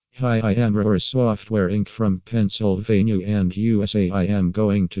Hi, I am Roar Software Inc. from Pennsylvania and USA. I am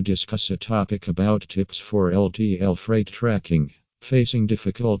going to discuss a topic about tips for LTL freight tracking. Facing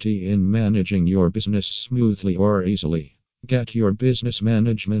difficulty in managing your business smoothly or easily. Get your business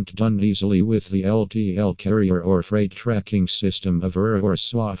management done easily with the LTL carrier or freight tracking system of Roar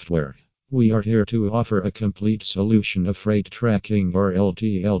Software. We are here to offer a complete solution of freight tracking or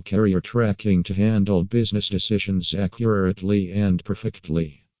LTL carrier tracking to handle business decisions accurately and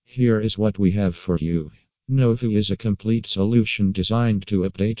perfectly. Here is what we have for you. Nova is a complete solution designed to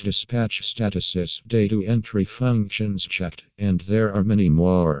update dispatch statuses, data entry functions checked, and there are many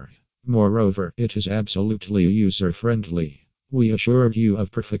more. Moreover, it is absolutely user-friendly. We assure you of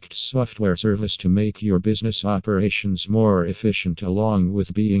perfect software service to make your business operations more efficient along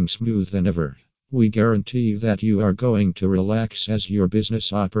with being smooth than ever. We guarantee that you are going to relax as your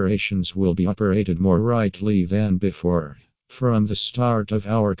business operations will be operated more rightly than before. From the start of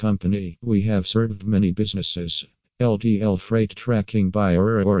our company, we have served many businesses. LTL freight tracking by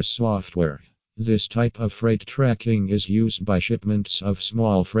Roar Software. This type of freight tracking is used by shipments of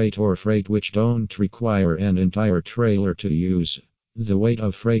small freight or freight which don't require an entire trailer to use. The weight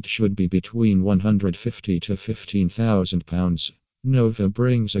of freight should be between 150 to 15,000 pounds. Nova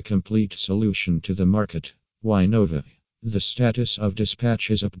brings a complete solution to the market. Why Nova? The status of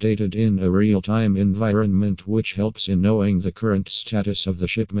dispatch is updated in a real-time environment which helps in knowing the current status of the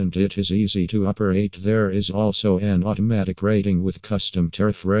shipment. It is easy to operate. There is also an automatic rating with custom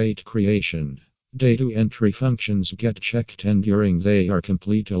tariff rate creation. Data entry functions get checked and during they are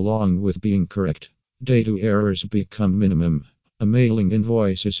complete along with being correct. Data errors become minimum. A mailing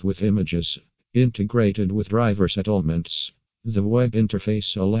invoices with images. Integrated with driver settlements. The web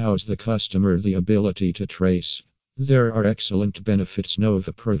interface allows the customer the ability to trace. There are excellent benefits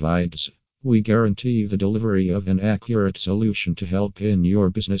Nova provides. We guarantee the delivery of an accurate solution to help in your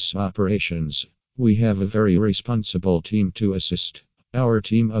business operations. We have a very responsible team to assist. Our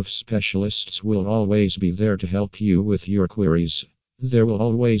team of specialists will always be there to help you with your queries. There will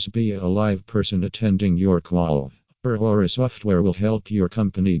always be a live person attending your call. Roar Software will help your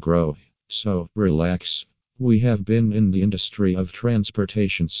company grow. So, relax. We have been in the industry of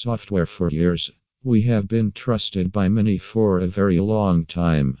transportation software for years. We have been trusted by many for a very long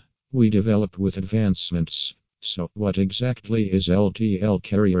time. We develop with advancements. So, what exactly is LTL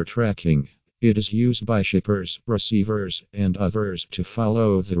carrier tracking? It is used by shippers, receivers, and others to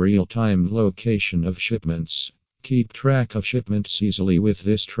follow the real-time location of shipments. Keep track of shipments easily with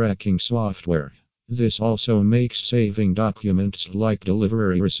this tracking software. This also makes saving documents like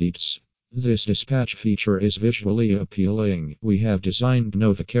delivery receipts. This dispatch feature is visually appealing. We have designed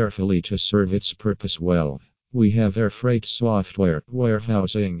Nova carefully to serve its purpose well. We have air freight software,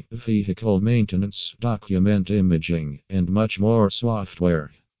 warehousing, vehicle maintenance, document imaging, and much more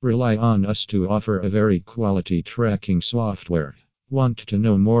software. Rely on us to offer a very quality tracking software. Want to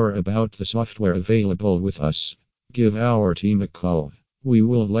know more about the software available with us? Give our team a call. We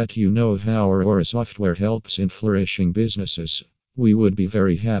will let you know how our software helps in flourishing businesses. We would be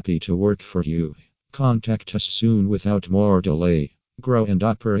very happy to work for you. Contact us soon without more delay. Grow and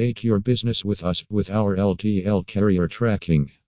operate your business with us with our LTL carrier tracking.